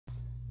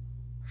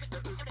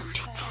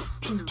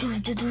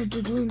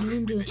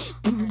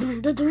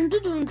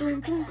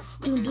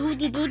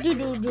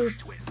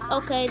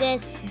Okay,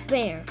 this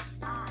bear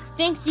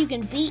thinks you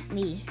can beat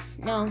me.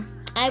 No,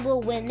 I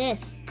will win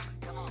this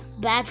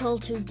battle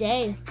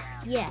today.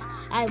 Yeah,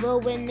 I will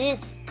win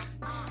this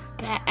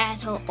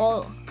battle.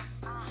 Oh,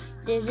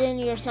 this is in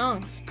your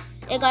songs.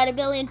 It got 1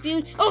 billion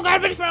views. Oh,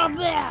 garbage from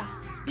there.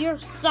 Your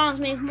songs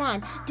make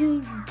fun.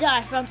 You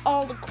die from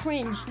all the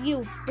cringe.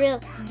 You know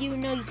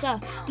you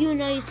suck. You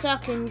know you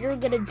suck and you're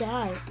gonna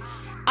die.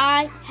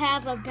 I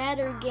have a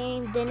better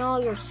game than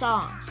all your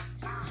songs.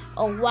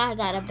 Oh, I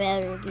got a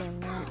better game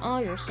than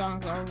all your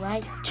songs,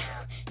 alright?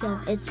 Yo,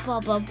 it's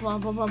baldi,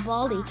 baldi,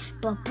 baldi,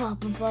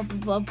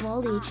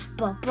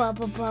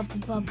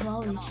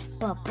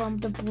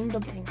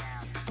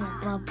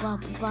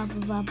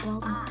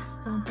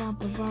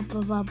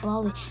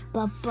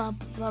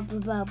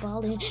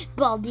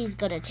 Baldi's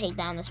gonna take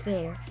down this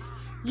bear.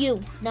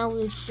 You know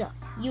you suck.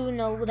 You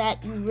know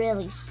that you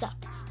really suck.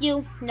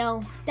 You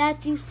know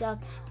that you suck,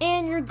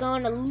 and you're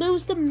gonna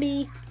lose to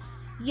me.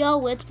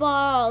 Yo, it's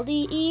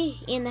Baldi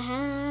in the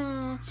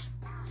house.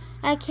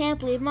 I can't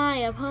believe my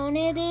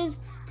opponent is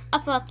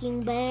a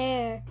fucking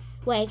bear.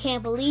 Wait, I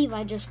can't believe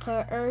I just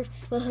cursed.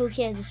 But who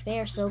cares? This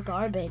bear's still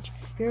garbage.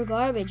 You're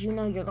garbage. You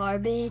know you're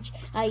garbage.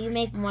 You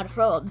make me want to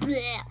throw up.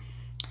 Bleh.